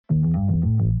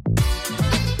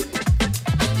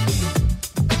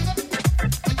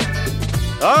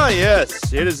Ah,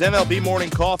 yes. It is MLB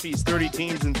Morning Coffee's 30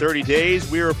 Teams in 30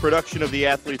 Days. We are a production of the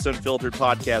Athletes Unfiltered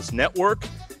Podcast Network,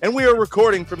 and we are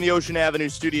recording from the Ocean Avenue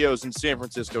Studios in San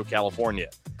Francisco, California.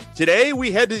 Today,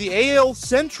 we head to the AL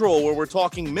Central, where we're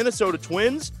talking Minnesota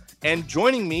Twins, and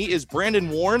joining me is Brandon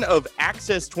Warne of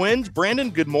Access Twins. Brandon,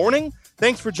 good morning.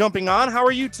 Thanks for jumping on. How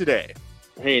are you today?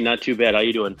 Hey, not too bad. How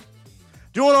you doing?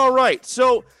 Doing all right.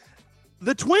 So,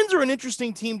 the Twins are an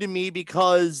interesting team to me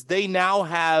because they now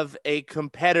have a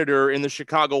competitor in the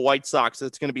Chicago White Sox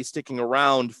that's going to be sticking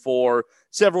around for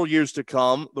several years to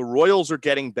come. The Royals are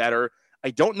getting better.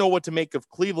 I don't know what to make of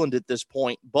Cleveland at this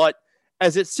point, but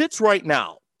as it sits right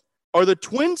now, are the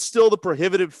Twins still the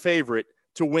prohibitive favorite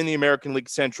to win the American League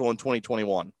Central in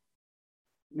 2021?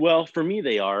 Well, for me,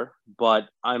 they are, but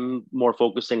I'm more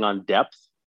focusing on depth.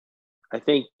 I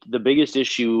think the biggest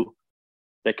issue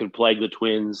that could plague the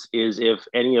Twins is if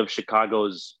any of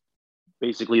Chicago's,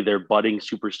 basically their budding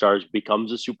superstars,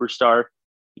 becomes a superstar.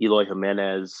 Eloy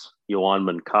Jimenez, Yoan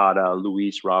Moncada,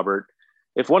 Luis Robert.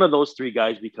 If one of those three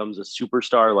guys becomes a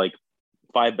superstar, like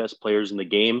five best players in the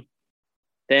game,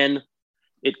 then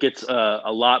it gets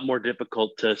a lot more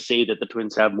difficult to say that the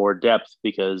Twins have more depth,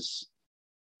 because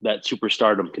that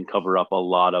superstardom can cover up a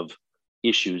lot of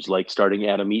issues, like starting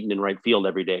Adam Eaton in right field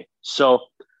every day. So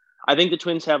I think the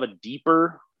Twins have a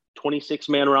deeper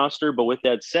 26-man roster, but with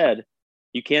that said,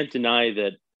 you can't deny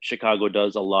that Chicago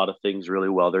does a lot of things really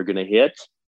well. They're going to hit.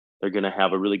 They're going to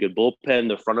have a really good bullpen.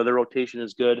 The front of their rotation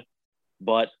is good,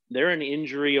 but they're an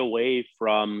injury away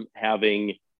from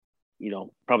having,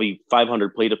 probably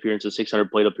 500 plate appearances, 600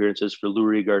 plate appearances for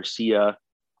Lurie Garcia,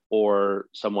 or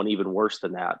someone even worse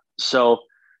than that. So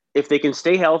if they can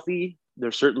stay healthy,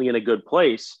 they're certainly in a good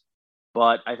place.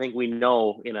 But I think we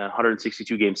know in a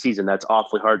 162-game season, that's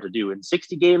awfully hard to do. In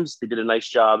 60 games, they did a nice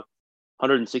job.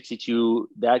 162,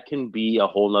 that can be a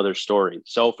whole nother story.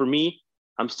 So for me,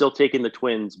 I'm still taking the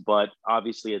Twins, but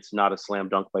obviously it's not a slam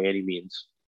dunk by any means.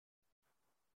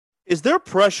 Is there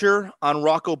pressure on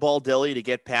Rocco Baldelli to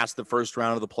get past the first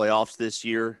round of the playoffs this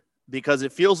year? Because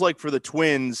it feels like for the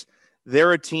Twins,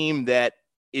 they're a team that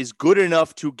is good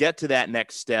enough to get to that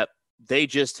next step. They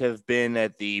just have been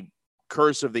at the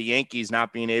curse of the Yankees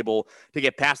not being able to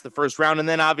get past the first round. And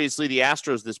then obviously the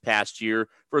Astros this past year,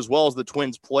 for as well as the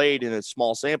Twins played in a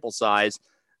small sample size,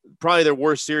 probably their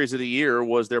worst series of the year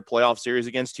was their playoff series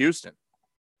against Houston.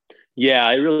 Yeah,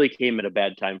 it really came at a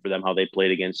bad time for them, how they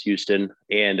played against Houston,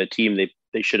 and a team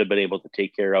they should have been able to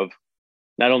take care of.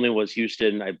 Not only was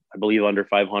Houston, I believe, under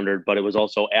 500, but it was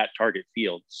also at Target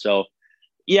Field. So,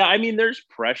 yeah, I mean, there's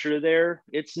pressure there.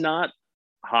 It's not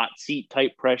hot seat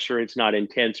type pressure. It's not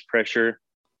intense pressure,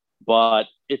 but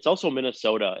it's also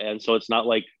Minnesota. And so it's not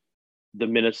like the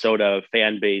Minnesota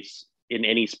fan base in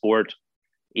any sport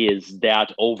is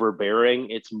that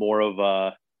overbearing. It's more of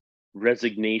a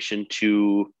resignation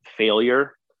to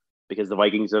failure, because the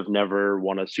Vikings have never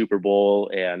won a Super Bowl,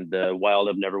 and the Wild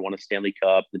have never won a Stanley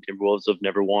Cup. The Timberwolves have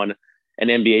never won an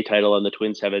NBA title, and the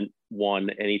Twins haven't won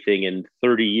anything in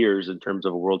 30 years in terms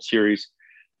of a World Series.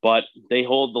 But they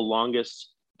hold the longest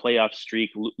playoff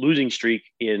streak, losing streak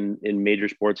in major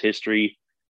sports history,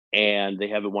 and they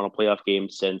haven't won a playoff game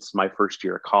since my first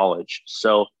year of college.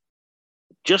 So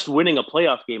just winning a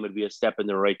playoff game would be a step in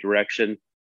the right direction.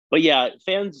 But yeah,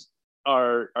 fans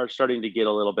are starting to get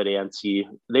a little bit antsy.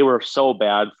 They were so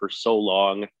bad for so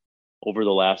long over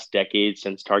the last decade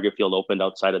since Target Field opened,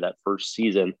 outside of that first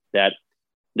season, that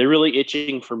they're really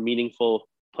itching for meaningful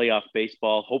playoff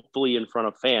baseball, hopefully in front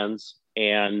of fans,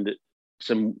 and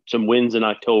some wins in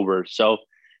October. So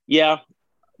yeah,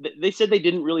 they said they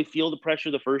didn't really feel the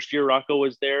pressure the first year Rocco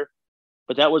was there,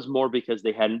 but that was more because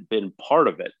they hadn't been part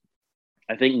of it.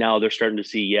 I think now they're starting to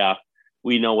see, yeah,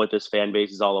 we know what this fan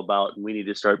base is all about, and we need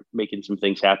to start making some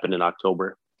things happen in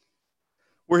October.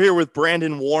 We're here with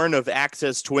Brandon Warne of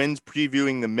Access Twins,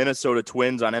 previewing the Minnesota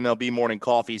Twins on MLB Morning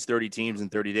Coffee's 30 Teams in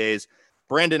 30 Days.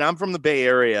 Brandon, I'm from the Bay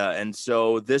Area, and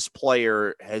so this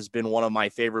player has been one of my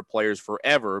favorite players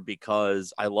forever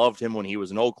because I loved him when he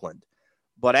was in Oakland.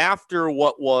 But after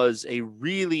what was a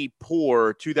really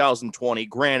poor 2020,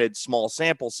 granted small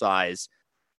sample size,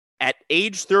 at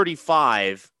age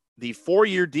 35, the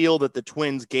 4-year deal that the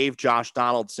Twins gave Josh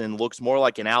Donaldson looks more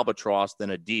like an albatross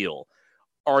than a deal.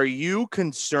 Are you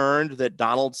concerned that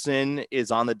Donaldson is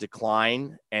on the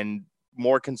decline, and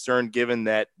more concerned given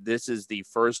that this is the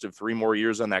first of 3 more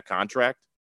years on that contract?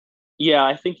 Yeah,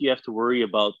 I think you have to worry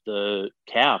about the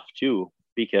calf too,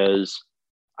 because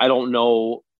I don't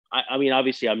know. I mean,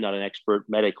 obviously I'm not an expert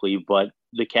medically, but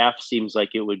the calf seems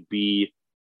like it would be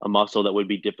a muscle that would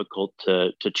be difficult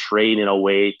to train in a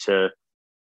way to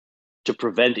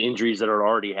prevent injuries that are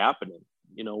already happening.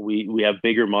 we have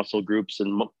bigger muscle groups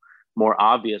and more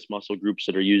obvious muscle groups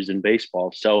that are used in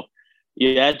baseball. So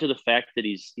you add to the fact that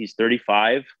he's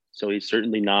 35, so he's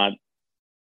certainly not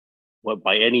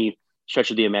by any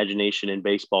stretch of the imagination in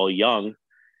baseball young.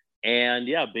 And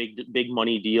yeah, big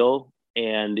money deal.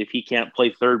 And if he can't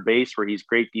play third base where he's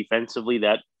great defensively,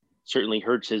 that certainly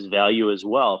hurts his value as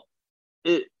well.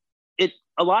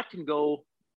 A lot can go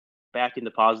back in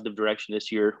the positive direction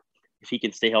this year if he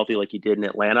can stay healthy like he did in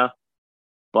Atlanta.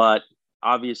 But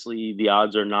obviously the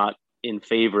odds are not in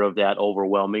favor of that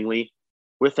overwhelmingly.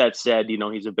 With that said,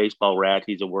 he's a baseball rat.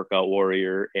 He's a workout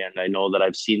warrior. And I know that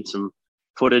I've seen some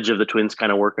footage of the Twins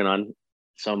kind of working on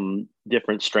some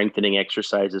different strengthening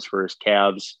exercises for his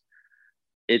calves.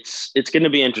 It's going to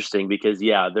be interesting because,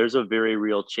 yeah, there's a very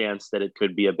real chance that it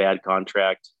could be a bad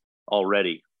contract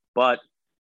already. But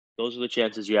those are the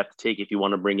chances you have to take if you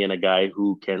want to bring in a guy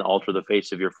who can alter the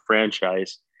face of your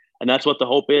franchise. And that's what the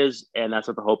hope is. And that's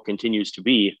what the hope continues to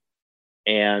be.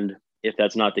 And if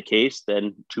that's not the case,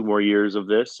 then 2 more years of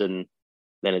this, and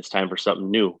then it's time for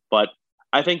something new. But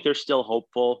I think they're still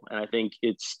hopeful. And I think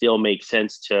it still makes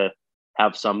sense to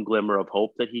have some glimmer of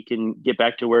hope that he can get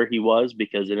back to where he was,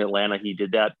 because in Atlanta, he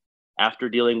did that after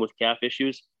dealing with calf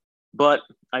issues. But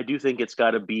I do think it's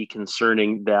got to be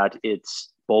concerning that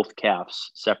it's both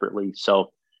calves separately.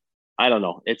 So I don't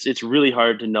know. It's really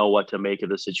hard to know what to make of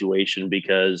the situation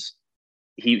because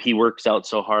he works out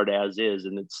so hard as is,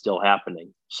 and it's still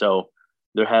happening. So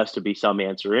there has to be some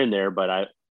answer in there, but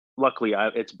luckily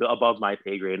it's above my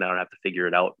pay grade and I don't have to figure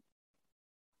it out.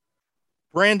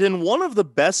 Brandon, one of the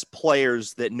best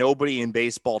players that nobody in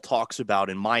baseball talks about,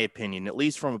 in my opinion, at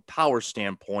least from a power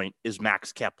standpoint, is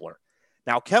Max Kepler.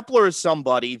 Now, Kepler is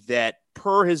somebody that,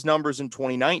 per his numbers in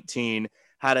 2019,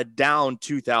 had a down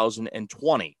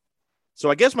 2020. So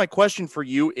I guess my question for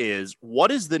you is, what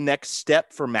is the next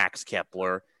step for Max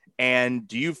Kepler? And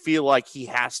do you feel like he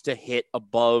has to hit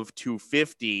above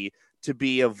 250 to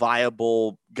be a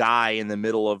viable guy in the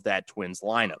middle of that Twins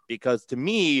lineup? Because to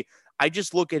me, I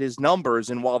just look at his numbers,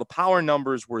 and while the power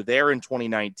numbers were there in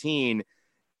 2019,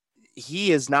 he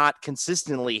has not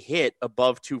consistently hit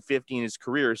above 250 in his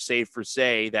career, save for,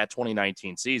 say, that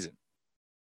 2019 season.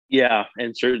 Yeah,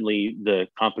 and certainly the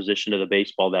composition of the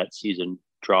baseball that season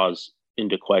draws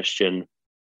into question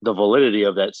the validity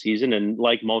of that season. And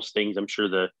like most things, I'm sure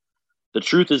the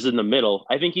truth is in the middle.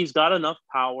 I think he's got enough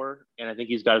power, and I think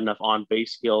he's got enough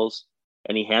on-base skills,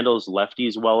 and he handles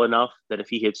lefties well enough that if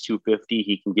he hits 250,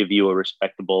 he can give you a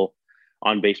respectable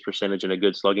on-base percentage and a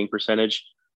good slugging percentage.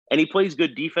 And he plays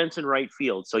good defense in right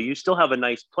field. So you still have a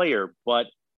nice player. But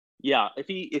yeah, if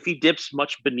he dips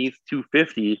much beneath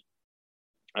 250,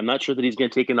 I'm not sure that he's going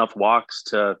to take enough walks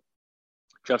to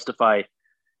justify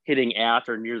hitting at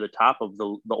or near the top of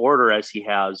the order as he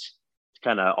has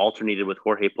kind of alternated with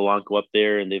Jorge Polanco up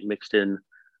there, and they've mixed in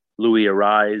Louis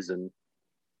Arise, and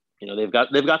they've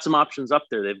got some options up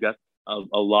there. They've got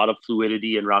a lot of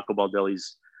fluidity, and Rocco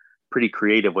Baldelli's pretty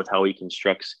creative with how he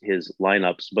constructs his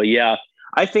lineups. But yeah,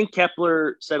 I think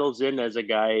Kepler settles in as a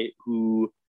guy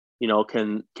who,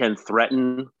 can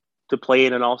threaten to play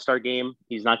in an all-star game.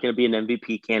 He's not going to be an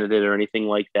MVP candidate or anything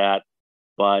like that,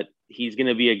 but he's going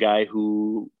to be a guy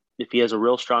who, if he has a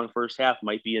real strong first half,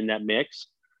 might be in that mix.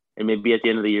 And maybe at the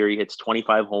end of the year, he hits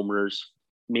 25 homers,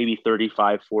 maybe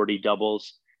 35, 40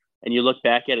 doubles. And you look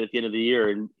back at it at the end of the year,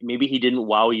 and maybe he didn't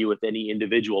wow you with any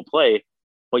individual play,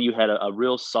 but you had a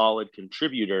real solid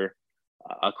contributor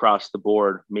across the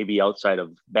board, maybe outside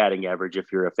of batting average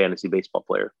if you're a fantasy baseball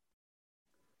player.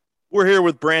 We're here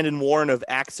with Brandon Warne of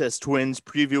Access Twins,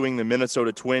 previewing the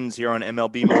Minnesota Twins here on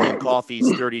MLB Morning Coffee's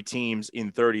 30 Teams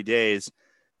in 30 Days.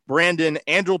 Brandon,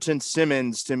 Andrelton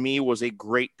Simmons, to me, was a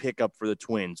great pickup for the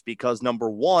Twins because, number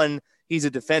one, he's a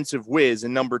defensive whiz,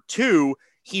 and number two,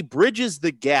 he bridges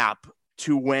the gap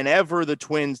to whenever the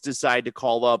Twins decide to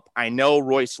call up. I know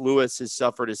Royce Lewis has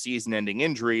suffered a season-ending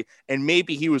injury, and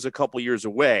maybe he was a couple years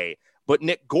away, but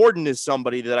Nick Gordon is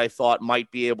somebody that I thought might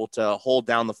be able to hold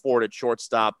down the fort at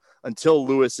shortstop until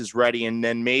Lewis is ready, and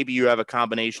then maybe you have a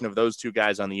combination of those two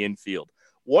guys on the infield.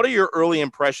 What are your early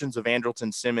impressions of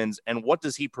Andrelton Simmons, and what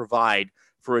does he provide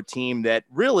for a team that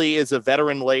really is a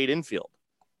veteran-laden infield?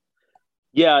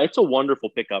 Yeah, it's a wonderful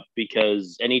pickup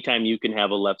because anytime you can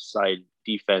have a left side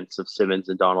defense of Simmons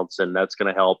and Donaldson, that's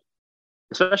going to help,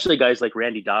 especially guys like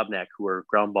Randy Dobnak, who are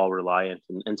ground ball reliant,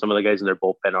 and some of the guys in their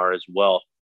bullpen are as well.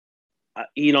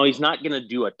 He's not going to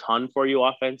do a ton for you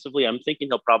offensively. I'm thinking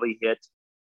he'll probably hit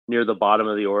near the bottom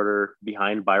of the order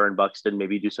behind Byron Buxton,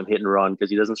 maybe do some hit and run because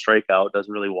he doesn't strike out,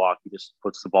 doesn't really walk. He just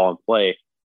puts the ball in play.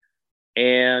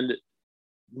 And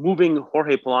moving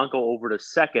Jorge Polanco over to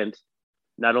second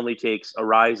not only takes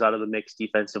Arise out of the mix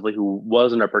defensively, who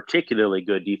wasn't a particularly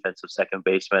good defensive second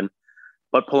baseman,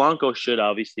 but Polanco should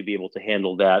obviously be able to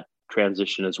handle that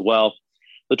transition as well.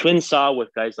 The Twins saw with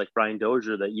guys like Brian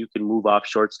Dozier that you can move off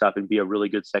shortstop and be a really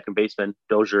good second baseman.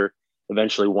 Dozier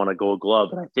eventually won a Gold Glove,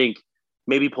 and I think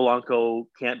maybe Polanco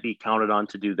can't be counted on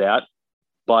to do that,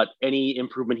 but any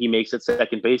improvement he makes at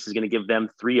second base is going to give them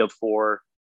 3 of 4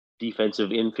 defensive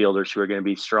infielders who are going to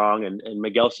be strong. And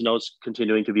Miguel Sano's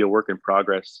continuing to be a work in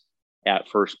progress at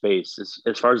first base.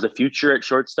 As far as the future at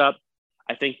shortstop,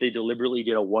 I think they deliberately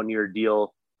did a 1-year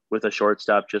deal with a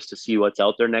shortstop just to see what's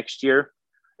out there next year.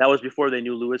 That was before they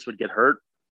knew Lewis would get hurt.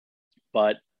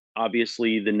 But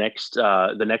obviously the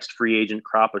next free agent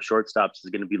crop of shortstops is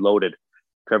going to be loaded.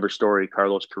 Trevor Story,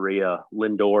 Carlos Correa,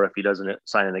 Lindor, if he doesn't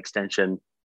sign an extension,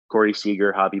 Corey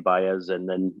Seager, Javi Baez, and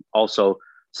then also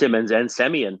Simmons and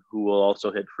Semien, who will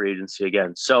also hit free agency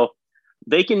again. So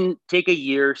they can take a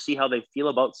year, see how they feel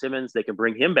about Simmons. They can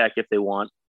bring him back if they want.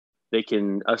 They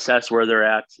can assess where they're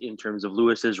at in terms of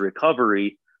Lewis's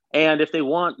recovery. And if they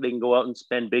want, they can go out and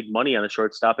spend big money on a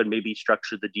shortstop and maybe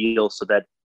structure the deal so that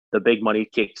the big money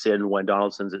kicks in when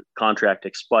Donaldson's contract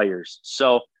expires.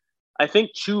 So I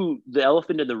think, too, the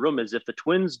elephant in the room is if the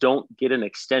Twins don't get an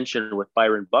extension with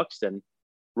Byron Buxton,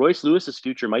 Royce Lewis's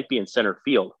future might be in center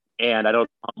field. And I don't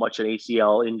know how much an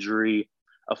ACL injury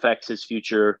affects his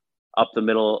future up the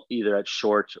middle, either at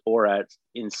short or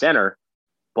in center.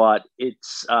 But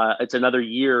it's another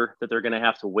year that they're going to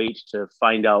have to wait to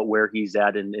find out where he's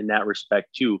at in that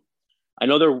respect, too. I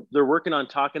know they're working on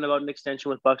talking about an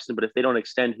extension with Buxton, but if they don't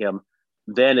extend him,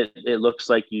 then it looks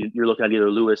like you're looking at either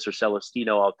Lewis or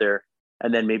Celestino out there,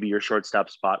 and then maybe your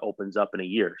shortstop spot opens up in a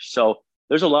year. So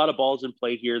there's a lot of balls in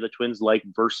play here. The Twins like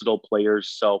versatile players.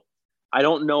 So I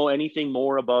don't know anything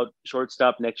more about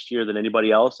shortstop next year than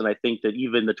anybody else. And I think that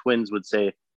even the Twins would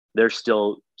say they're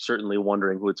still certainly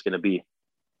wondering who it's going to be.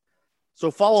 So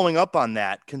following up on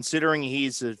that, considering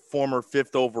he's a former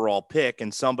 5th overall pick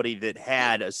and somebody that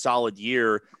had a solid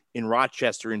year in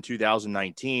Rochester in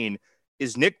 2019,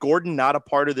 is Nick Gordon not a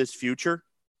part of this future?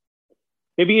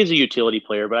 Maybe he's a utility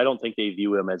player, but I don't think they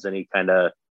view him as any kind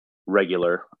of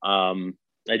regular.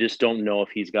 I just don't know if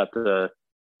he's got the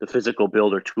physical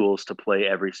build or tools to play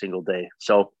every single day.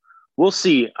 So we'll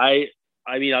see. I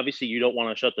mean, obviously you don't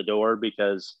want to shut the door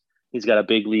because he's got a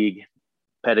big league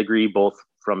pedigree, both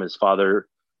from his father,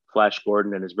 Flash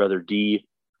Gordon, and his brother D.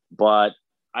 But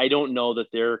I don't know that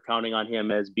they're counting on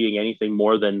him as being anything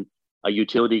more than a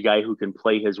utility guy who can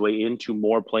play his way into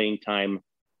more playing time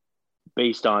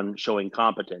based on showing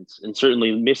competence. And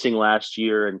certainly missing last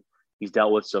year, and he's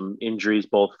dealt with some injuries,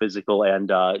 both physical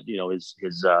and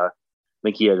his I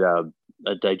think he had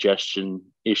a digestion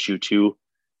issue too.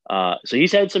 So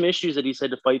he's had some issues that he's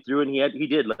had to fight through, and he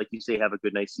did, like you say, have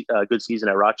a good season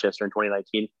at Rochester in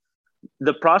 2019.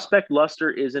 The prospect luster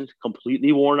isn't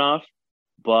completely worn off,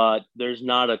 but there's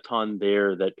not a ton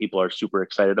there that people are super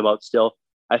excited about still.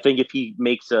 I think if he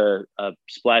makes a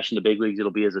splash in the big leagues,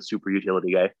 it'll be as a super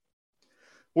utility guy.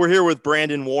 We're here with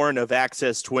Brandon Warne of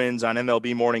Access Twins on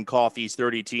MLB Morning Coffee's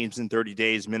 30 Teams in 30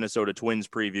 Days Minnesota Twins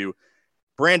preview.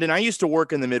 Brandon, I used to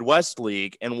work in the Midwest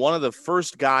League, and one of the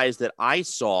first guys that I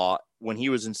saw when he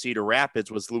was in Cedar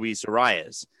Rapids was Luis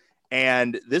Arias.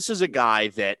 And this is a guy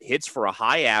that hits for a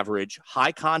high average,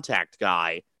 high contact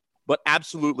guy, but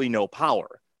absolutely no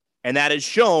power. And that is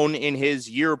shown in his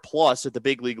year plus at the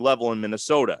big league level in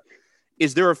Minnesota.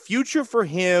 Is there a future for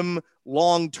him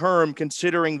long-term,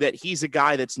 considering that he's a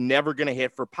guy that's never going to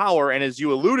hit for power? And as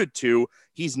you alluded to,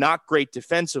 he's not great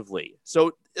defensively.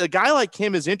 So a guy like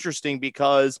him is interesting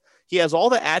because he has all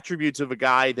the attributes of a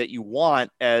guy that you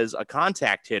want as a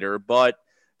contact hitter, but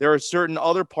there are certain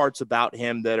other parts about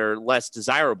him that are less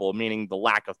desirable, meaning the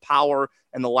lack of power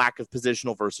and the lack of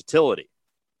positional versatility.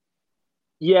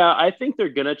 Yeah, I think they're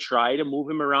going to try to move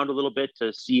him around a little bit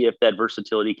to see if that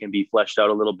versatility can be fleshed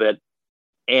out a little bit.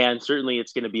 And certainly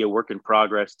it's going to be a work in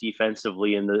progress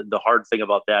defensively. And the hard thing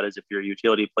about that is if you're a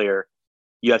utility player,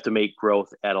 you have to make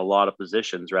growth at a lot of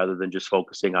positions rather than just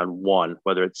focusing on one,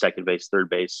 whether it's second base, third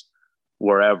base,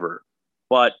 wherever.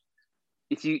 But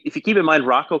if you keep in mind,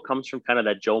 Rocco comes from kind of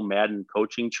that Joe Madden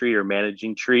coaching tree or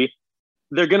managing tree.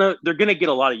 They're gonna get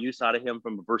a lot of use out of him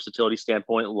from a versatility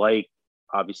standpoint, like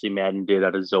obviously Madden did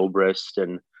out of Zobrist,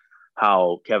 and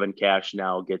how Kevin Cash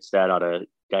now gets that out of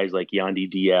guys like Yandy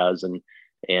Diaz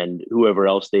and whoever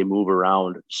else they move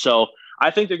around. So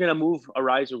I think they're going to move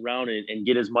Arise around and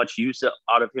get as much use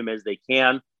out of him as they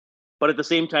can. But at the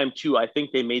same time, too, I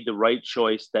think they made the right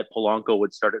choice that Polanco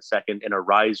would start at second and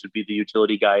Arise would be the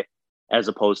utility guy as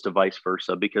opposed to vice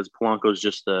versa, because Polanco is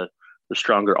just the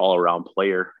stronger all-around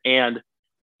player. And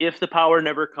if the power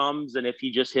never comes and if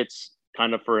he just hits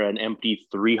kind of for an empty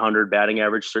 300 batting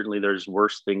average, certainly there's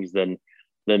worse things than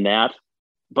that.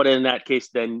 But in that case,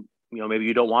 then, maybe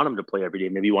you don't want him to play every day.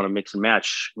 Maybe you want to mix and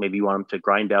match. Maybe you want him to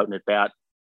grind out an at bat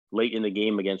late in the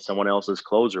game against someone else's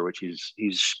closer, which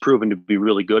he's proven to be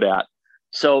really good at.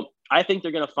 So I think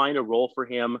they're going to find a role for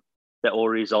him that will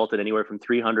result in anywhere from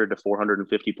 300 to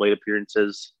 450 plate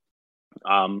appearances.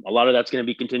 A lot of that's going to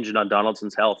be contingent on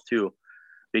Donaldson's health too,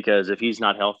 because if he's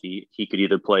not healthy, he could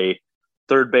either play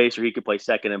third base or he could play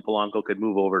second and Polanco could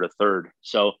move over to third.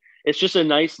 So it's just a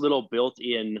nice little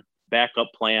built-in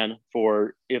backup plan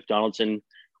for if Donaldson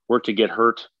were to get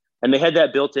hurt. And they had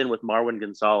that built in with Marwin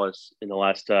Gonzalez in the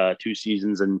last 2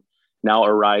 seasons. And now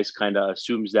Arise kind of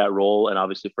assumes that role, and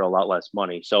obviously for a lot less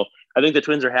money. So I think the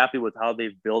Twins are happy with how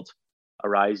they've built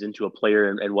Arise into a player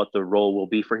and what the role will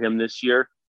be for him this year.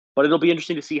 But it'll be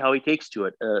interesting to see how he takes to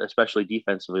it, especially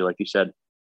defensively, like you said.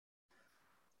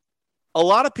 A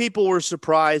lot of people were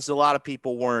surprised. A lot of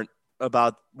people weren't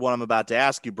about what I'm about to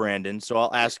ask you, Brandon. So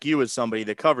I'll ask you as somebody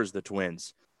that covers the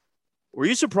Twins. Were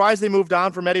you surprised they moved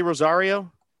on from Eddie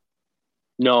Rosario?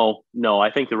 No. I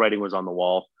think the writing was on the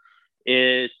wall.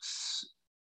 It's,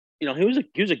 he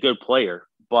was a good player,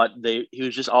 but he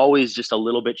was just always just a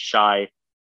little bit shy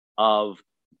of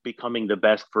becoming the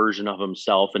best version of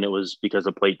himself. And it was because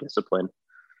of plate discipline.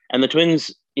 And the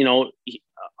Twins,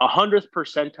 100th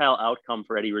percentile outcome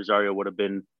for Eddie Rosario would have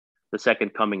been the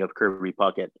second coming of Kirby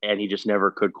Puckett, and he just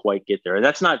never could quite get there. And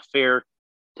that's not fair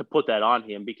to put that on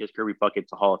him because Kirby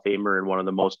Puckett's a Hall of Famer and one of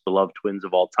the most beloved Twins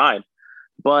of all time.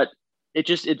 But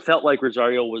it felt like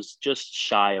Rosario was just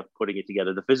shy of putting it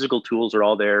together. The physical tools are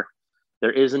all there.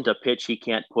 There isn't a pitch he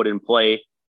can't put in play.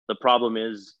 The problem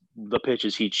is the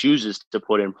pitches he chooses to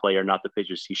put in play are not the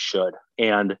pitches he should.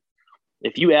 And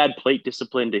if you add plate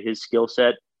discipline to his skill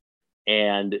set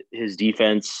and his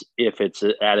defense, if it's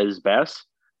at his best,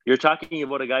 you're talking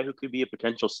about a guy who could be a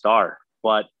potential star,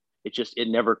 but it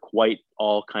never quite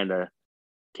all kind of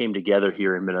came together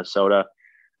here in Minnesota.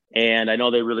 And I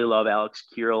know they really love Alex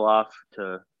Kirilloff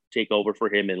to take over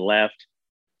for him in left.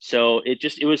 So it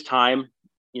was time.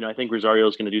 I think Rosario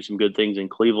is going to do some good things in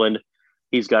Cleveland.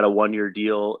 He's got a 1-year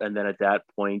deal. And then at that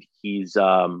point, he's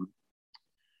going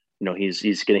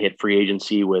to hit free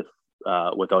agency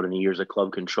without any years of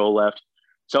club control left.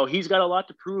 So he's got a lot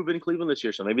to prove in Cleveland this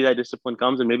year. So maybe that discipline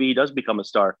comes and maybe he does become a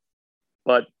star.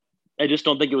 But I just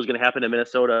don't think it was going to happen in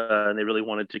Minnesota, and they really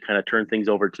wanted to kind of turn things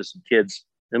over to some kids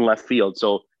in left field.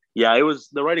 So yeah,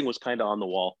 the writing was kind of on the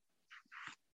wall.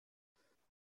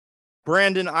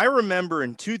 Brandon, I remember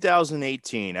in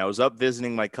 2018, I was up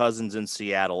visiting my cousins in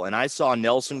Seattle, and I saw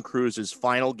Nelson Cruz's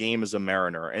final game as a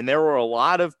Mariner. And there were a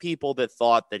lot of people that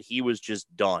thought that he was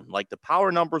just done. Like, the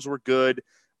power numbers were good,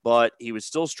 but he was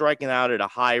still striking out at a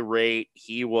high rate.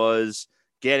 He was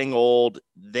getting old.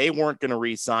 They weren't going to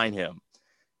re-sign him.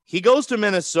 He goes to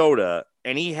Minnesota,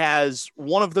 and he has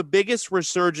one of the biggest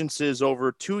resurgences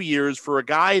over 2 years for a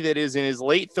guy that is in his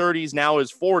late 30s, now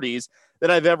his 40s, that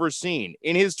I've ever seen.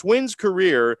 In his Twins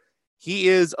career, he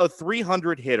is a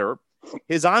 300 hitter.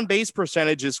 His on-base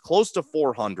percentage is close to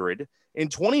 400. In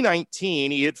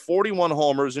 2019, he hit 41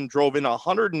 homers and drove in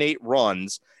 108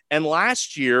 runs. And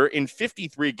last year, in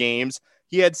 53 games,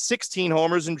 he had 16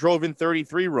 homers and drove in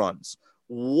 33 runs.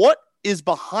 What is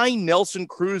behind Nelson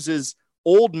Cruz's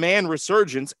old man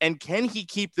resurgence, and can he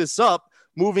keep this up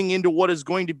moving into what is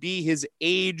going to be his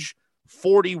age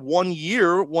 41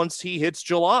 year once he hits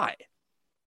July?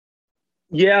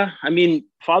 Yeah, I mean,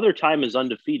 Father Time is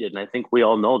undefeated, and I think we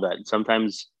all know that. And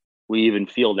sometimes we even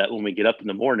feel that when we get up in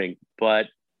the morning. But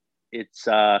it's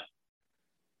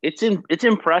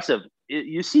impressive.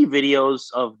 You see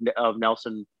videos of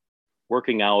Nelson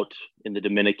working out in the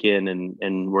Dominican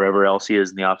and wherever else he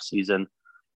is in the off season,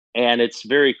 and it's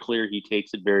very clear he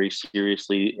takes it very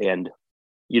seriously. And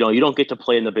you don't get to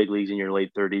play in the big leagues in your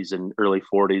late 30s and early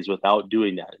 40s without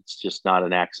doing that. It's just not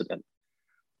an accident.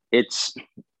 It's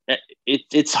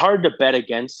hard to bet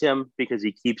against him because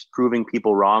he keeps proving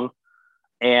people wrong.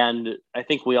 And I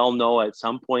think we all know at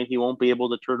some point he won't be able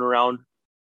to turn around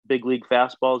big league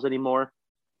fastballs anymore.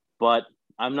 But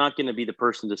I'm not going to be the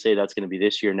person to say that's going to be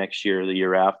this year, next year, or the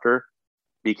year after,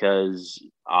 because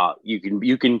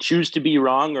you can choose to be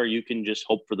wrong or you can just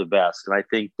hope for the best. And I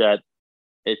think that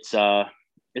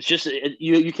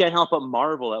you can't help but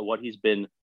marvel at what he's been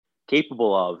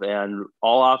capable of. And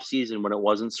all off season, when it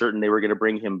wasn't certain they were going to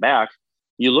bring him back,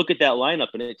 you look at that lineup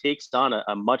and it takes on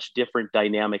a much different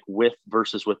dynamic with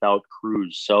versus without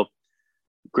Cruz. So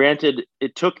granted,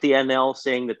 it took the NL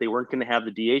saying that they weren't going to have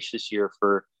the DH this year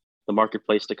for the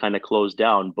marketplace to kind of close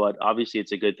down, but obviously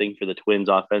it's a good thing for the Twins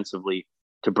offensively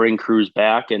to bring Cruz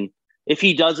back. And if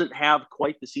he doesn't have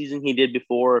quite the season he did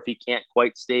before, if he can't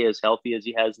quite stay as healthy as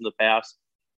he has in the past,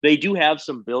 they do have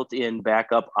some built-in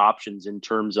backup options in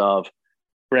terms of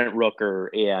Brent Rooker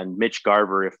and Mitch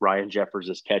Garver if Ryan Jeffers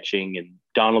is catching, and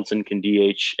Donaldson can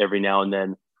DH every now and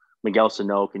then. Miguel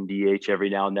Sano can DH every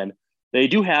now and then. They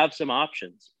do have some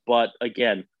options, but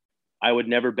again, I would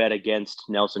never bet against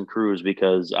Nelson Cruz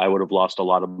because I would have lost a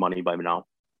lot of money by now.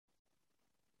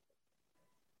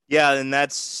 Yeah, and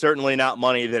that's certainly not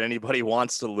money that anybody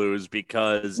wants to lose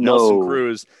because No. Nelson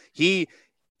Cruz, he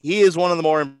is one of the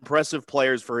more impressive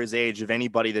players for his age of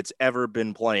anybody that's ever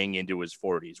been playing into his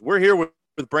 40s. We're here with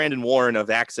Brandon Warne of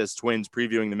Access Twins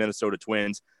previewing the Minnesota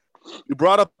Twins. You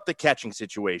brought up the catching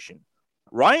situation.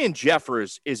 Ryan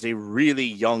Jeffers is a really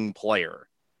young player,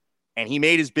 and he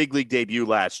made his big league debut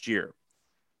last year.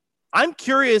 I'm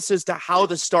curious as to how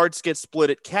the starts get split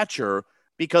at catcher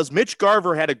because Mitch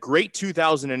Garver had a great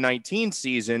 2019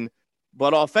 season,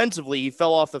 but offensively he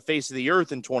fell off the face of the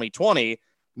earth in 2020.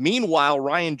 Meanwhile,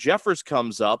 Ryan Jeffers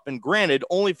comes up, and granted,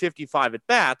 only 55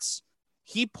 at-bats,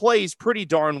 he plays pretty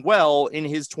darn well in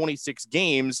his 26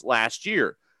 games last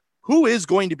year. Who is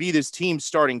going to be this team's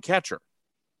starting catcher?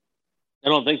 I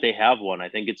don't think they have one. I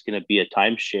think it's going to be a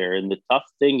timeshare. And the tough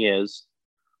thing is,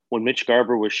 when Mitch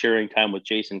Garver was sharing time with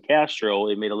Jason Castro,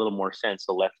 it made a little more sense.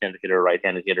 A left-handed hitter,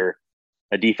 right-handed hitter,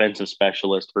 a defensive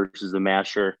specialist versus the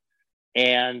masher.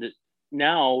 And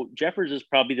now Jeffers is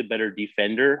probably the better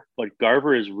defender, but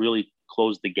Garver has really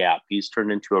closed the gap. He's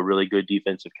turned into a really good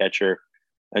defensive catcher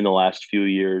in the last few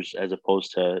years, as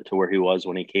opposed to where he was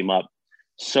when he came up.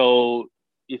 So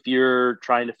if you're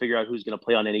trying to figure out who's going to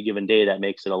play on any given day, that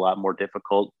makes it a lot more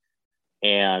difficult.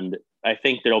 And I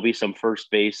think there'll be some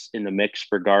first base in the mix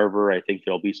for Garver. I think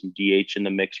there'll be some DH in the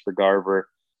mix for Garver,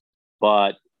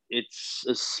 but it's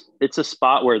a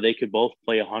spot where they could both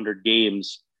play 100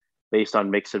 games based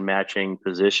on mix and matching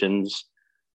positions.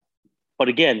 But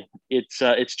again,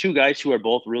 it's two guys who are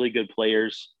both really good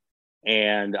players.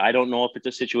 And I don't know if it's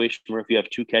a situation where if you have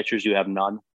two catchers, you have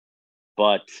none,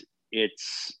 but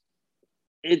it's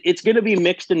going to be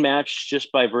mixed and matched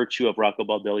just by virtue of Rocco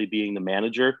Baldelli being the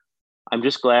manager. I'm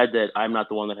just glad that I'm not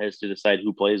the one that has to decide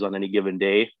who plays on any given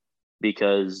day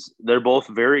because they're both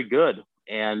very good.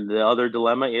 And the other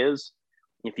dilemma is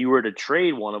if you were to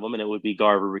trade one of them, and it would be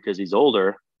Garver because he's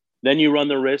older, then you run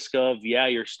the risk of,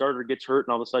 your starter gets hurt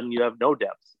and all of a sudden you have no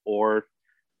depth, or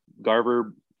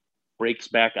Garver breaks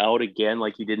back out again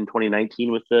like he did in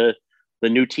 2019 with the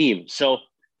new team. So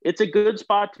it's a good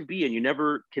spot to be in. You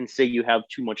never can say you have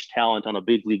too much talent on a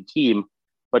big league team,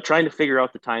 but trying to figure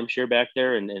out the timeshare back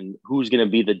there and who's going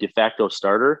to be the de facto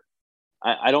starter,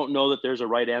 I don't know that there's a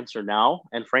right answer now.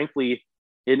 And frankly,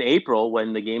 in April,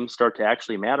 when the games start to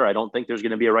actually matter, I don't think there's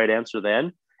going to be a right answer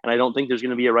then. And I don't think there's going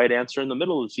to be a right answer in the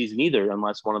middle of the season either,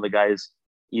 unless one of the guys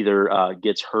either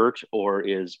gets hurt or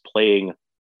is playing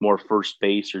more first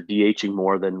base or DHing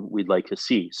more than we'd like to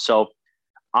see. So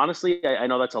honestly, I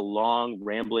know that's a long,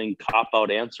 rambling,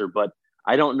 cop-out answer, but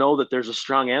I don't know that there's a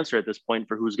strong answer at this point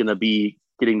for who's going to be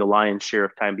getting the lion's share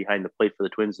of time behind the plate for the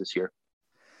Twins this year.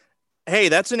 Hey,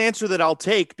 that's an answer that I'll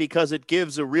take because it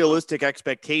gives a realistic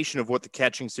expectation of what the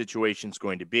catching situation is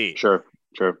going to be. Sure.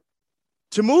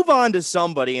 To move on to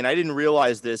somebody, and I didn't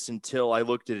realize this until I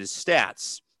looked at his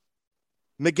stats,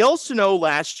 Miguel Sano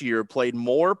last year played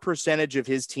more percentage of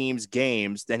his team's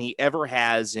games than he ever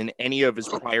has in any of his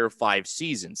prior 5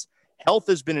 seasons. Health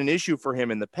has been an issue for him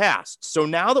in the past. So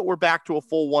now that we're back to a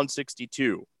full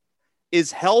 162,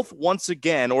 is health once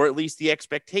again, or at least the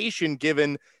expectation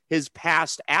given his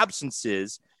past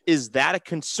absences, is that a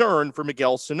concern for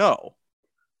Miguel Sano?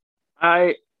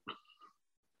 I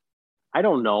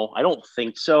don't know. I don't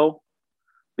think so,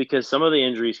 because some of the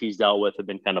injuries he's dealt with have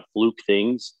been kind of fluke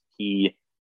things. He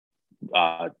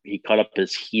cut up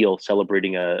his heel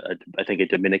celebrating I think a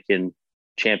Dominican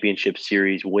Championship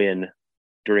Series win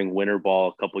during winter ball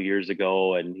a couple years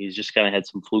ago, and he's just kind of had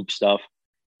some fluke stuff.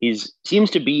 He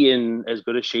seems to be in as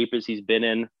good a shape as he's been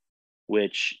in,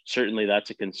 which certainly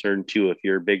that's a concern too. If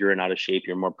you're bigger and out of shape,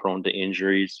 you're more prone to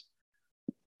injuries.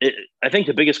 I think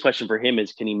the biggest question for him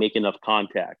is, can he make enough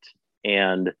contact?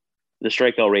 And the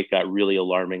strikeout rate got really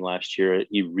alarming last year.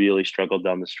 He really struggled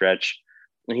down the stretch,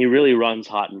 and he really runs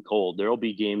hot and cold. There'll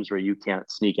be games where you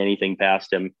can't sneak anything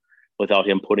past him without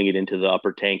him putting it into the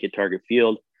upper tank at Target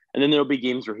Field. And then there'll be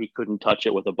games where he couldn't touch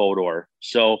it with a boat oar.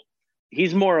 So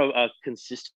he's more of a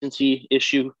consistency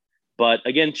issue. But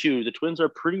again, too, the Twins are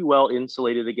pretty well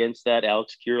insulated against that.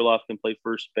 Alex Kirilloff can play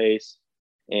first base,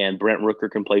 and Brent Rooker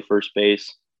can play first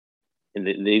base. And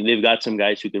they've got some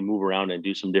guys who can move around and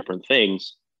do some different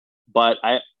things. But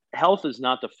health is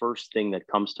not the first thing that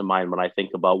comes to mind when I think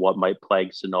about what might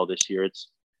plague Sano this year.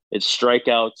 It's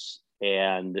strikeouts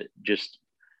and just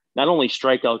not only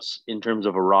strikeouts in terms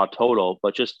of a raw total,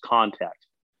 but just contact,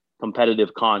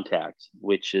 competitive contact,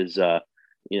 which is,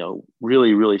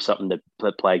 really, really something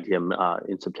that plagued him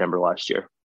in September last year.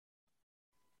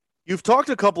 You've talked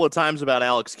a couple of times about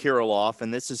Alex Kirilloff,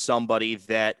 and this is somebody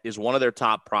that is one of their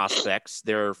top prospects,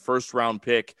 their first-round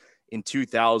pick in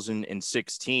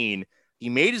 2016. He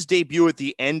made his debut at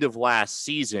the end of last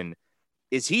season.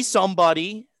 Is he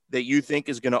somebody that you think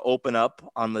is going to open up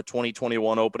on the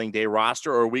 2021 opening day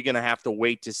roster, or are we going to have to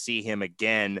wait to see him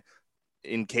again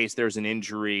in case there's an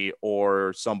injury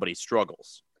or somebody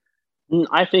struggles?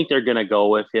 I think they're going to go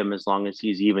with him as long as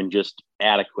he's even just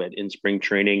adequate in spring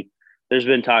training. There's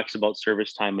been talks about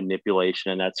service time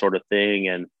manipulation and that sort of thing.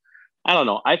 And I don't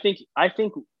know. I think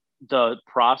the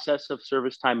process of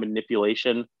service time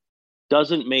manipulation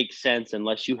doesn't make sense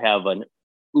unless you have an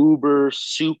uber,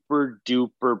 super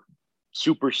duper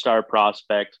superstar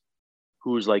prospect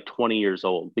who's like 20 years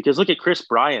old. Because look at Chris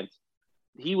Bryant.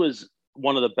 He was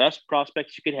one of the best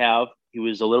prospects you could have. He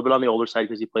was a little bit on the older side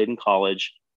because he played in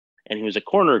college and he was a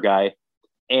corner guy.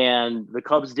 And the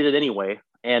Cubs did it anyway.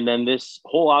 And then this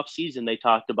whole offseason, they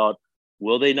talked about,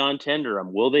 will they non-tender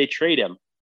him? Will they trade him?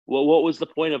 Well, what was the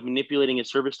point of manipulating his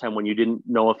service time when you didn't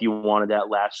know if you wanted that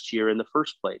last year in the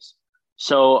first place?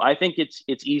 So I think it's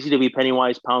easy to be penny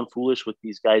wise, pound foolish with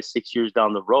these guys 6 years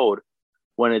down the road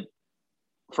when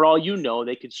for all you know,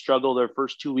 they could struggle their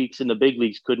first 2 weeks in the big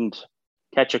leagues, couldn't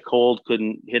catch a cold,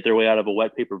 couldn't hit their way out of a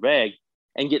wet paper bag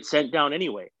and get sent down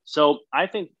anyway. So I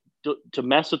think to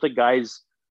mess with the guy's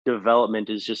development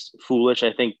is just foolish.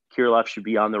 I think Kirilloff should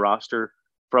be on the roster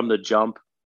from the jump.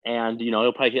 And,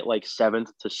 he'll probably hit like 7th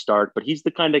to start. But he's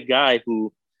the kind of guy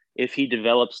who, if he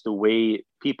develops the way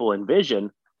people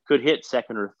envision, could hit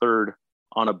 2nd or 3rd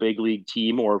on a big league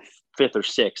team or 5th or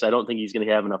 6th. I don't think he's going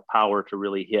to have enough power to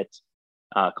really hit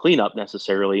cleanup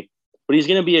necessarily. But he's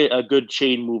going to be a good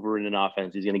chain mover in an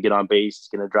offense. He's going to get on base. He's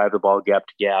going to drive the ball gap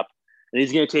to gap. And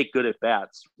he's going to take good at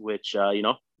bats, which,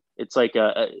 it's like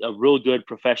a real good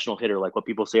professional hitter, like what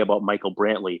people say about Michael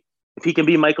Brantley. If he can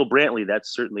be Michael Brantley,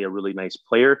 that's certainly a really nice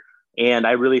player. And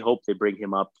I really hope they bring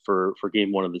him up for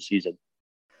game 1 of the season.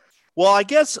 Well, I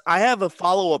guess I have a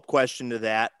follow-up question to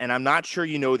that, and I'm not sure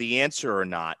you know the answer or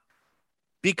not.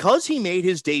 Because he made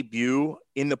his debut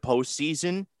in the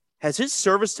postseason, has his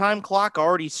service time clock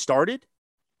already started?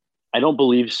 I don't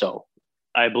believe so.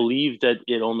 I believe that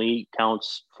it only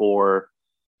counts for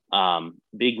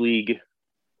big league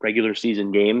regular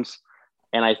season games.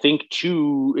 And I think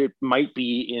too, it might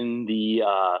be in the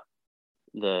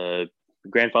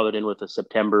grandfathered in with the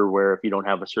September, where if you don't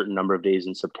have a certain number of days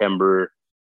in September,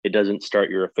 it doesn't start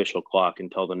your official clock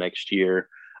until the next year.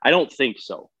 I don't think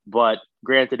so, but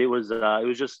granted, it was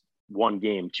just one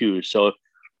game too, so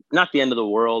not the end of the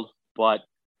world. But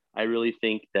I really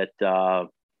think that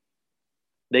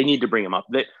they need to bring him up.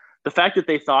 The fact that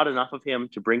they thought enough of him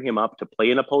to bring him up to play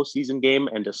in a postseason game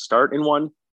and to start in one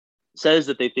says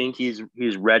that they think he's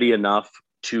ready enough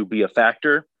to be a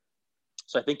factor.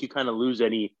 So I think you kind of lose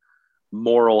any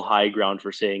moral high ground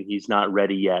for saying he's not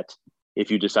ready yet if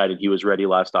you decided he was ready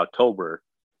last October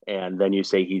and then you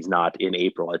say he's not in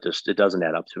April. It doesn't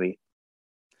add up to me.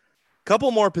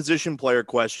 Couple more position player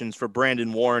questions for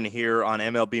Brandon Warne here on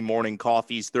MLB Morning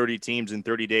Coffee's 30 Teams in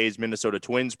 30 Days Minnesota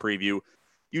Twins preview.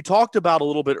 You talked about a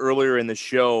little bit earlier in the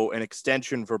show an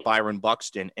extension for Byron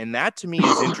Buxton, and that to me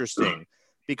is interesting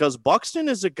because Buxton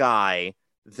is a guy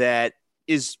that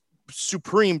is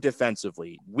supreme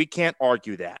defensively. We can't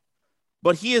argue that.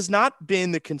 But he has not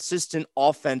been the consistent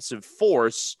offensive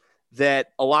force that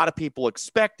a lot of people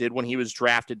expected when he was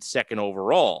drafted 2nd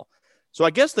overall. So I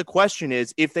guess the question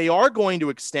is, if they are going to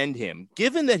extend him,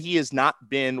 given that he has not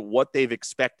been what they've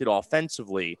expected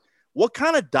offensively, what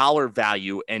kind of dollar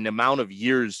value and amount of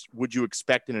years would you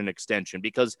expect in an extension?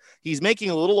 Because he's making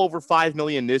a little over $5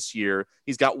 million this year.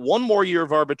 He's got one more year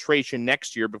of arbitration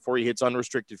next year before he hits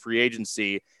unrestricted free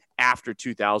agency after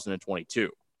 2022.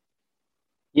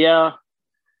 Yeah,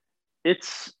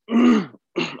 it's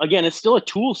again, it's still a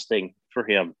tools thing for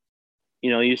him.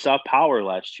 You saw power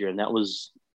last year, and that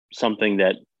was something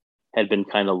that had been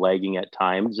kind of lagging at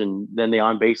times. And then the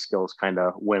on-base skills kind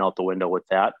of went out the window with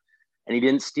that. And he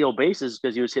didn't steal bases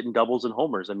because he was hitting doubles and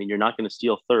homers. I mean, you're not going to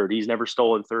steal third. He's never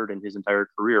stolen third in his entire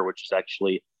career, which is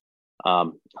actually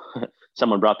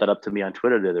someone brought that up to me on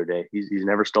Twitter the other day. He's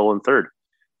never stolen third.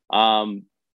 I'm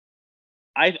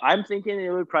thinking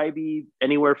it would probably be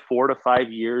anywhere 4 to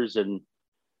 5 years. And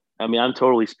I mean, I'm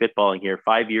totally spitballing here.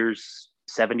 5 years,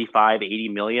 75, 80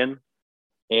 million.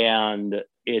 And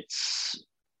it's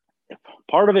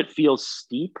part of it feels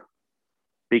steep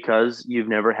because you've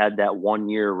never had that 1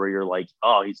 year where you're like,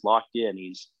 oh, he's locked in.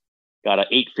 He's got an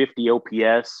 850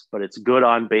 OPS, but it's good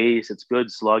on base. It's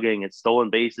good slugging. It's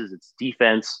stolen bases. It's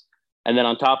defense. And then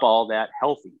on top of all that,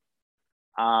 healthy.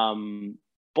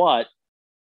 But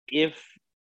if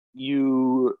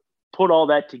you put all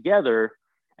that together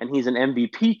and he's an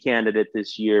MVP candidate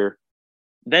this year,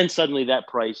 then suddenly that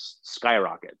price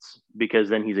skyrockets, because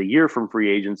then he's a year from free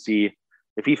agency.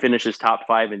 If he finishes top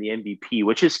 5 in the MVP,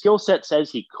 which his skill set says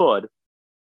he could,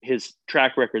 his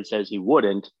track record says he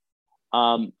wouldn't,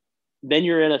 then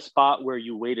you're in a spot where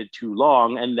you waited too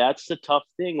long. And that's the tough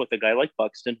thing with a guy like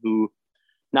Buxton, who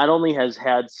not only has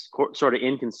had sort of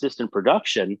inconsistent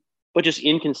production, but just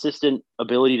inconsistent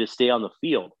ability to stay on the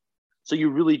field. So you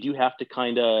really do have to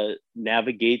kind of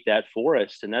navigate that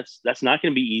forest. And that's not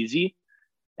going to be easy.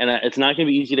 And it's not going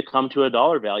to be easy to come to a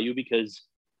dollar value, because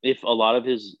if a lot of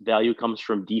his value comes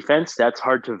from defense, that's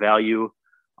hard to value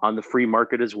on the free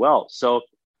market as well. So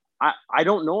I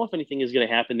don't know if anything is going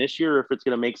to happen this year, or if it's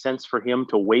going to make sense for him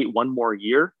to wait one more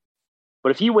year.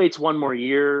 But if he waits one more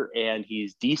year and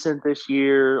he's decent this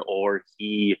year, or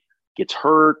he gets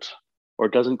hurt, or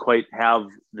doesn't quite have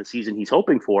the season he's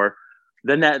hoping for,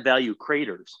 then that value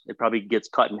craters. It probably gets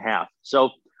cut in half.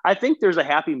 So I think there's a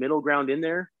happy middle ground in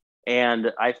there.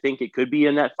 And I think it could be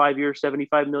in that 5-year,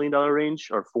 $75 million range,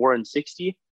 or 4 and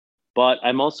 60. But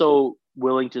I'm also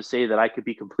willing to say that I could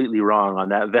be completely wrong on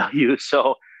that value.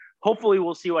 So hopefully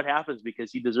we'll see what happens,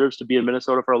 because he deserves to be in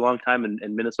Minnesota for a long time,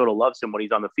 and Minnesota loves him when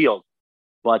he's on the field.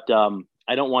 But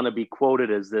I don't want to be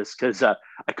quoted as this, because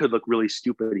I could look really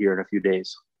stupid here in a few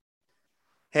days.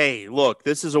 Hey, look,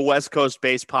 this is a West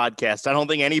Coast-based podcast. I don't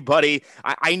think anybody –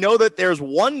 I know that there's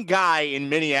one guy in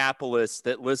Minneapolis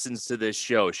that listens to this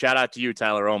show. Shout out to you,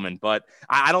 Tyler Oman. But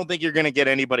I don't think you're going to get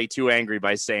anybody too angry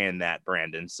by saying that,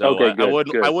 Brandon. So okay,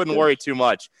 I wouldn't worry too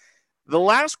much. The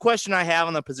last question I have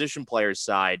on the position players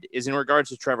side is in regards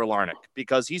to Trevor Larnach,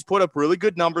 because he's put up really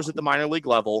good numbers at the minor league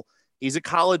level. He's a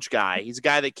college guy. He's a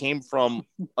guy that came from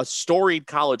a storied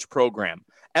college program.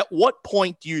 At what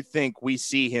point do you think we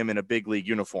see him in a big league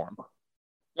uniform?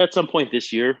 At some point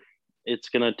this year. It's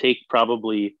going to take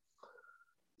probably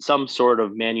some sort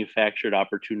of manufactured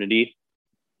opportunity,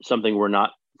 something we're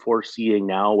not foreseeing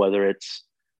now, whether it's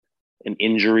an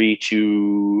injury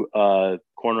to a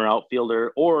corner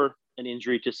outfielder or an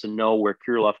injury to Sano, where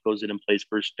Kirilloff goes in and plays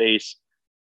first base,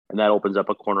 and that opens up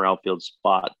a corner outfield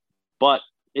spot. But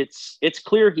it's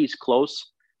clear he's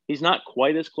close. He's not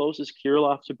quite as close as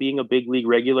Kirilloff to being a big league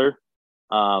regular,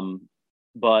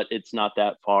 but it's not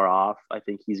that far off. I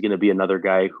think he's going to be another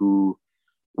guy who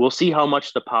we'll see how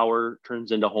much the power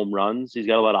turns into home runs. He's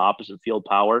got a lot of opposite field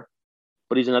power,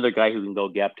 but he's another guy who can go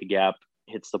gap to gap,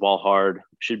 hits the ball hard,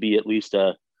 should be at least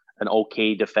an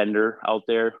okay defender out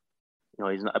there. You know,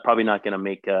 he's probably not going to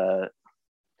make a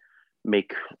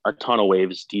ton of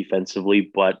waves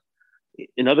defensively, but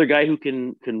another guy who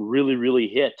can really, really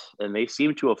hit. And they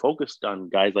seem to have focused on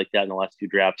guys like that in the last few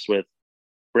drafts with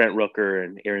Brent Rooker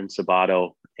and Aaron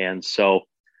Sabato. And so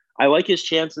I like his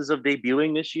chances of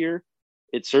debuting this year.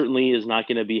 It certainly is not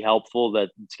going to be helpful that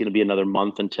it's going to be another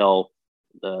month until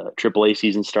the AAA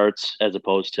season starts, as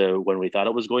opposed to when we thought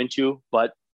it was going to.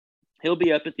 But he'll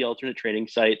be up at the alternate training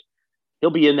site.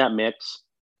 He'll be in that mix.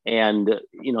 And,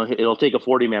 you know, it'll take a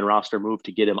 40-man roster move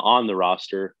to get him on the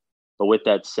roster. But with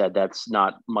that said, that's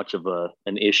not much of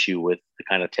an issue with the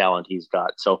kind of talent he's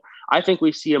got. So I think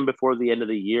we see him before the end of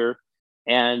the year,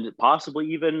 and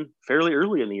possibly even fairly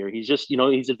early in the year. He's just, you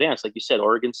know, he's advanced. Like you said,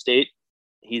 Oregon State,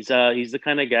 he's the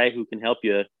kind of guy who can help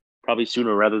you probably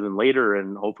sooner rather than later,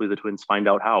 and hopefully the Twins find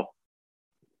out how.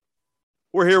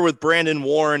 We're here with Brandon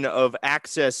Warne of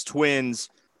Access Twins.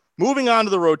 Moving on to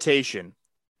the rotation.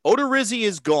 Odorizzi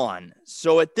is gone.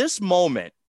 So at this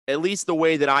moment, at least the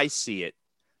way that I see it,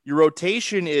 your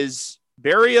rotation is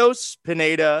Berrios,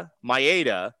 Pineda,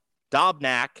 Maeda,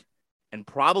 Dobnak, and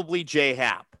probably J.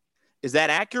 Happ. Is that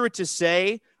accurate to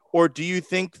say, or do you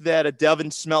think that a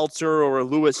Devin Smeltzer or a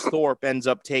Lewis Thorpe ends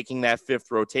up taking that fifth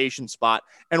rotation spot?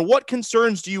 And what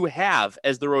concerns do you have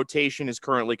as the rotation is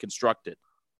currently constructed?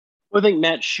 Well, I think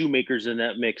Matt Shoemaker's in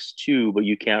that mix too, but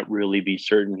you can't really be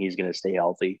certain he's going to stay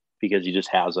healthy because he just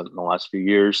hasn't in the last few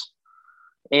years.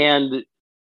 And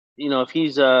you know, if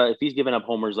he's given up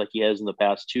homers like he has in the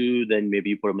past two, then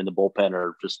maybe you put him in the bullpen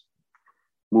or just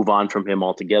move on from him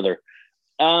altogether.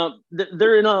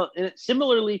 They're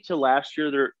similarly to last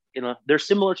year. They're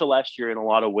similar to last year in a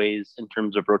lot of ways in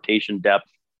terms of rotation depth,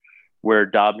 where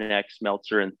Dobnak,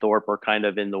 Smeltzer, and Thorpe are kind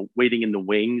of waiting in the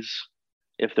wings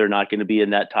if they're not going to be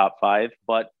in that top five.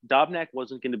 But Dobnak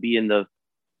wasn't going to be in the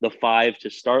five to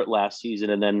start last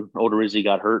season, and then Odorizzi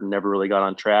got hurt and never really got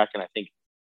on track. And I think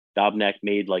Dobnak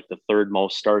made like the third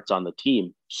most starts on the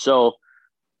team. So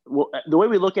the way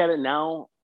we look at it now,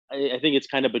 I think it's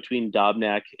kind of between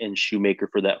Dobnak and Shoemaker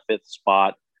for that fifth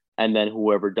spot. And then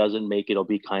whoever doesn't make it will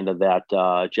be kind of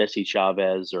that Jesse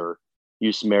Chavez or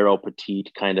Yusmeiro Petit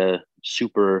kind of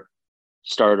super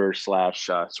starter /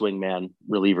 swingman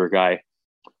reliever guy.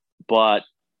 But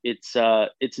it's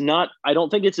not, I don't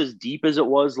think it's as deep as it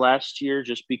was last year,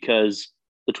 just because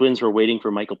the Twins were waiting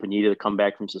for Michael Pineda to come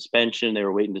back from suspension. They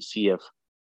were waiting to see if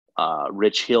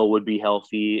Rich Hill would be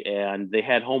healthy, and they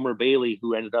had Homer Bailey,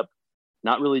 who ended up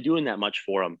not really doing that much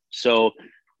for them. So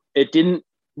it didn't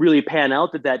really pan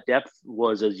out that depth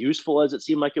was as useful as it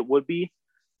seemed like it would be,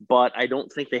 but I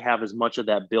don't think they have as much of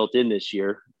that built in this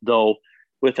year. Though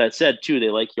with that said too, they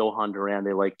like Johan Duran,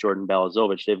 they like Jordan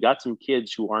Balazovic. They've got some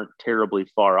kids who aren't terribly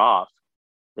far off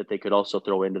that they could also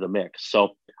throw into the mix.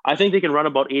 So I think they can run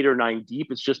about 8 or 9 deep.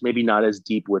 It's just maybe not as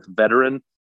deep with veteran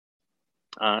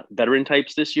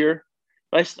types this year.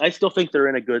 But I still think they're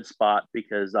in a good spot,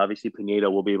 because obviously Pineda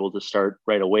will be able to start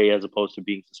right away as opposed to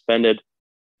being suspended.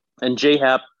 And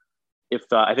J-Hap,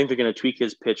 I think they're going to tweak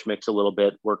his pitch mix a little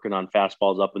bit, working on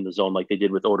fastballs up in the zone like they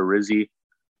did with Odorizzi.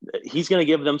 He's going to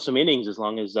give them some innings as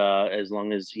long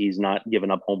as he's not giving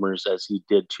up homers as he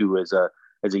did too as a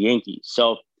Yankee.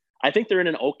 So I think they're in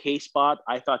an okay spot.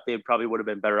 I thought they probably would have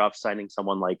been better off signing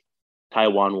someone like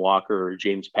Taijuan Walker or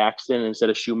James Paxton instead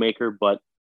of Shoemaker, but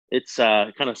it's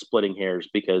kind of splitting hairs,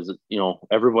 because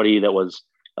everybody that was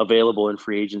available in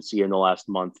free agency in the last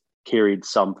month carried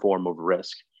some form of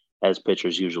risk, as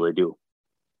pitchers usually do.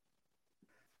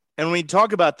 And when we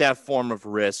talk about that form of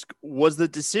risk, was the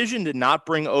decision to not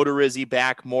bring Odorizzi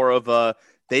back more of a,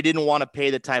 they didn't want to pay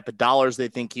the type of dollars they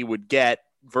think he would get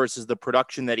versus the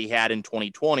production that he had in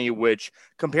 2020, which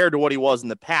compared to what he was in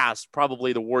the past,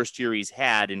 probably the worst year he's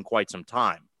had in quite some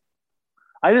time?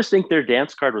 I just think their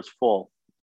dance card was full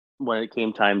when it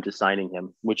came time to signing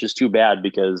him, which is too bad,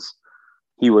 because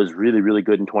he was really, really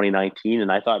good in 2019.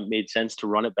 And I thought it made sense to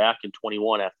run it back in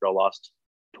 21 after a lost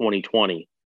 2020.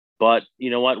 But you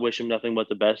know what? Wish him nothing but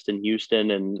the best in Houston.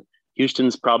 And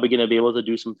Houston's probably going to be able to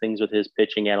do some things with his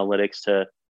pitching analytics to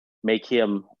make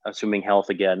him, assuming health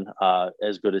again,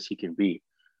 as good as he can be.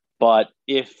 But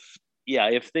if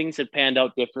things had panned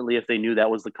out differently, if they knew that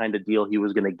was the kind of deal he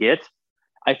was going to get,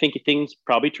 I think things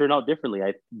probably turn out differently.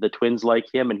 The Twins like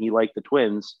him and he liked the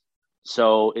Twins.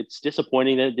 So it's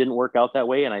disappointing that it didn't work out that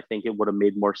way. And I think it would have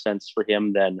made more sense for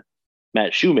him than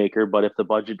Matt Shoemaker. But if the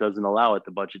budget doesn't allow it,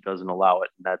 the budget doesn't allow it.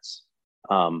 And that's,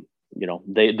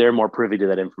 they're more privy to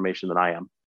that information than I am.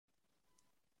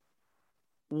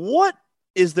 What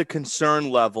is the concern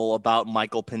level about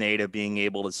Michael Pineda being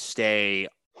able to stay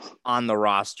on the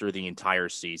roster the entire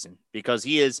season? Because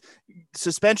he is,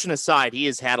 suspension aside, he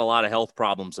has had a lot of health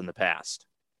problems in the past.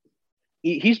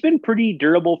 He's been pretty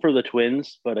durable for the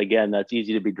Twins, but again, that's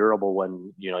easy to be durable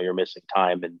when you're missing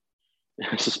time and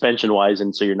suspension wise,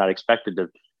 and so you're not expected to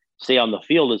stay on the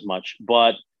field as much.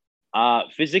 But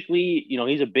physically,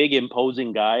 he's a big,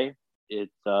 imposing guy.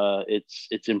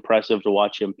 It's impressive to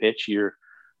watch him pitch. You're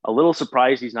a little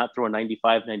surprised he's not throwing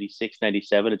 95, 96,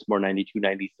 97. It's more 92,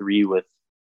 93 with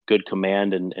good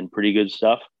command and pretty good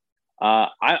stuff.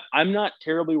 I'm not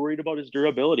terribly worried about his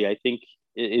durability. I think,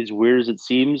 as weird as it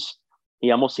seems, he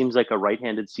almost seems like a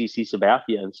right-handed CC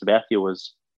Sabathia, and Sabathia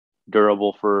was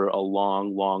durable for a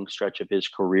long, long stretch of his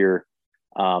career.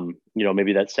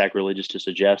 Maybe that's sacrilegious to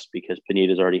suggest because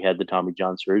Pineda's already had the Tommy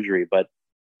John surgery, but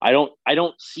I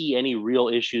don't see any real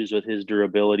issues with his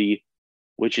durability,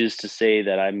 which is to say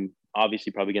that I'm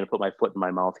obviously probably going to put my foot in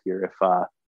my mouth here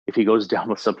if he goes down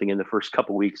with something in the first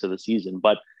couple weeks of the season.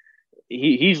 But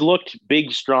he's looked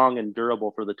big, strong, and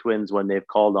durable for the Twins when they've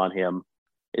called on him.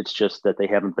 It's just that they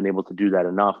haven't been able to do that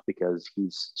enough because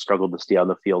he's struggled to stay on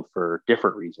the field for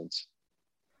different reasons.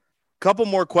 Couple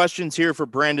more questions here for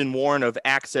Brandon Warne of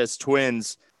Access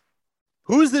Twins.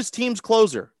 Who is this team's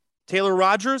closer, Taylor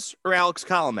Rogers or Alex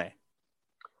Colomé?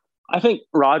 I think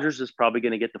Rogers is probably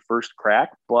going to get the first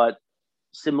crack, but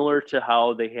similar to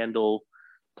how they handle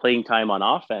playing time on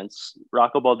offense,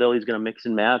 Rocco Baldelli is going to mix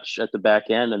and match at the back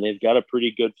end, and they've got a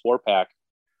pretty good 4-pack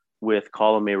with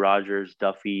Colomé, Rogers,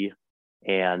 Duffy,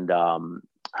 and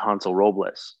Hansel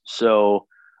Robles. So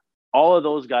all of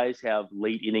those guys have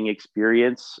late inning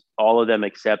experience. All of them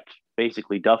except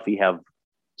basically Duffy have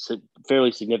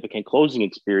fairly significant closing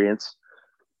experience.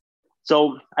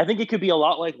 So I think it could be a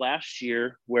lot like last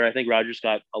year where I think Rogers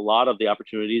got a lot of the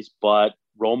opportunities, but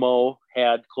Romo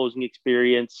had closing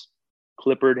experience.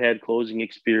 Clippard had closing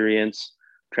experience.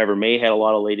 Trevor May had a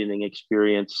lot of late inning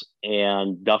experience,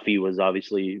 and Duffy was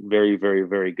obviously very, very,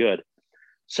 very good.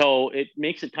 So it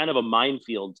makes it kind of a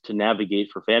minefield to navigate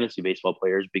for fantasy baseball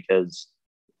players because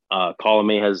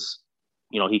Colomé has,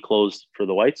 he closed for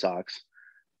the White Sox.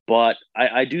 But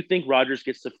I do think Rogers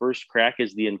gets the first crack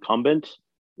as the incumbent.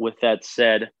 With that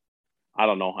said, I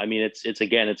don't know. I mean, it's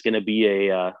going to be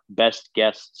a best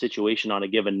guess situation on a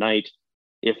given night.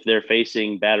 If they're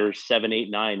facing batters 7, 8,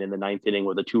 9 in the ninth inning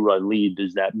with a 2-run lead,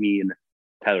 does that mean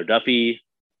Tyler Duffy?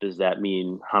 Does that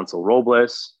mean Hansel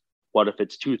Robles? What if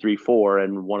it's 2, 3, 4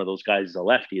 and one of those guys is a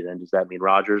lefty? Then does that mean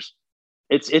Rogers?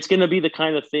 It's going to be the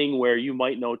kind of thing where you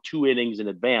might know 2 innings in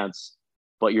advance,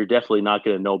 but you're definitely not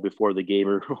going to know before the game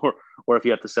or if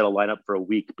you have to set a lineup for a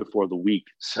week before the week.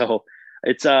 So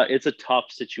it's a tough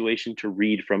situation to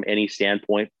read from any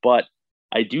standpoint, but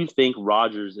I do think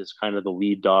Rogers is kind of the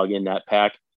lead dog in that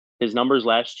pack. His numbers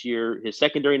last year, his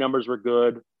secondary numbers were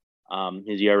good.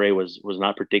 His ERA was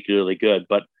not particularly good,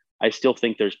 but I still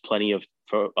think there's plenty of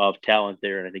talent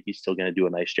there, and I think he's still going to do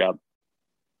a nice job.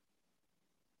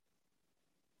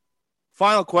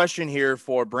 Final question here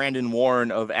for Brandon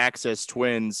Warne of Access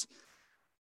Twins.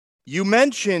 You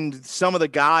mentioned some of the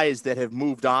guys that have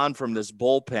moved on from this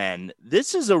bullpen.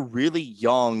 This is a really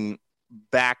young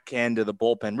back end of the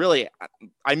bullpen. Really,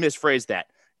 I misphrased that.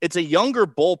 It's a younger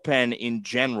bullpen in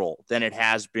general than it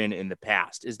has been in the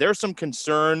past. Is there some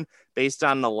concern based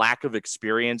on the lack of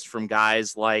experience from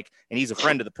guys like, and he's a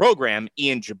friend of the program,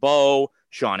 Ian Jabot,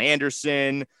 Sean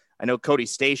Anderson? I know Cody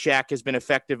Stashak has been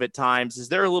effective at times. Is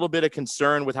there a little bit of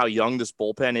concern with how young this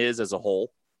bullpen is as a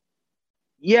whole?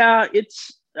 Yeah,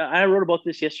 I wrote about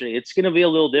this yesterday. It's going to be a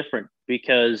little different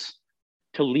because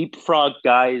to leapfrog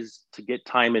guys to get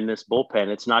time in this bullpen,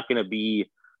 it's not going to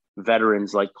be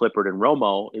veterans like Clippard and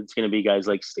Romo. It's going to be guys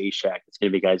like Stashak. It's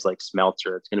going to be guys like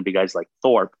Smeltzer. It's going to be guys like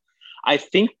Thorpe. I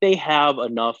think they have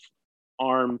enough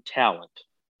arm talent.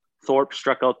 Thorpe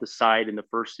struck out the side in the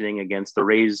first inning against the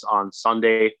Rays on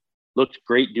Sunday. Looked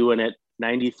great doing it.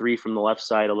 93 from the left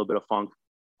side, a little bit of funk.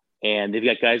 And they've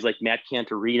got guys like Matt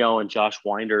Cantorino and Josh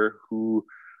Winder who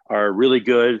are really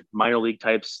good minor league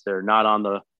types. They're not on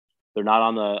the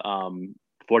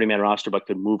 40-man roster, but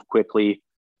could move quickly.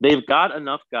 They've got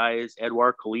enough guys.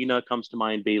 Edouard Colina comes to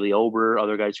mind, Bailey Ober,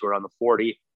 other guys who are on the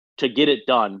 40 to get it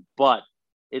done. But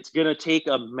it's going to take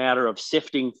a matter of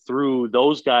sifting through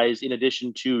those guys in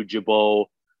addition to Jabot,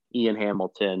 Ian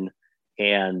Hamilton,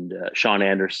 and Sean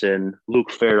Anderson, Luke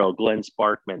Farrell, Glenn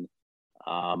Sparkman,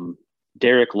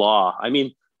 Derek Law. I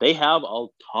mean, they have a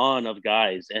ton of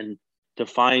guys. And to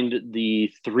find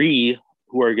the 3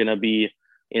 who are going to be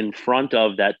in front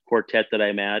of that quartet that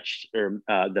I matched or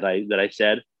that I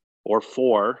said, or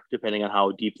 4, depending on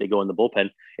how deep they go in the bullpen,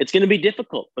 it's going to be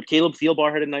difficult. But Caleb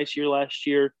Thielbar had a nice year last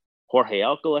year. Jorge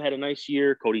Alcala had a nice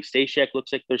year. Cody Stashak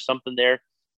looks like there's something there.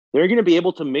 They're going to be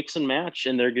able to mix and match,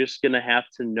 and they're just going to have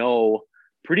to know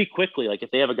pretty quickly. Like if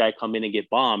they have a guy come in and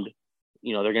get bombed,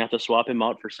 they're going to have to swap him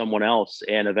out for someone else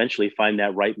and eventually find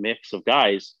that right mix of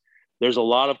guys. There's a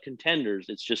lot of contenders.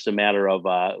 It's just a matter of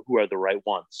who are the right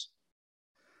ones.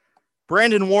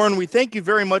 Brandon Warne, we thank you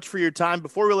very much for your time.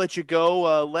 Before we let you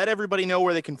go, let everybody know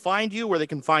where they can find you, where they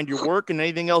can find your work, and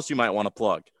anything else you might want to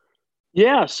plug.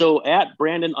 Yeah, so at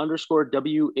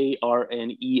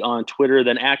Brandon_WARNE on Twitter,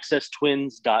 then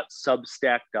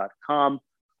accesstwins.substack.com.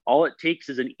 All it takes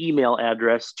is an email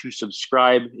address to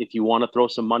subscribe. If you want to throw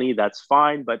some money, that's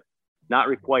fine, but not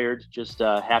required. Just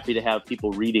happy to have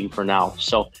people reading for now.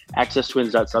 So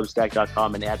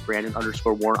accesstwins.substack.com and at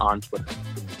Brandon_Warne on Twitter.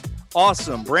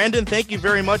 Awesome. Brandon, thank you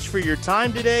very much for your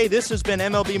time today. This has been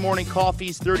MLB Morning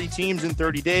Coffee's 30 Teams in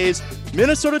 30 Days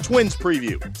Minnesota Twins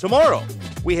preview. Tomorrow,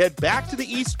 we head back to the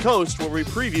East Coast where we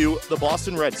preview the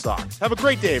Boston Red Sox. Have a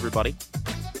great day, everybody.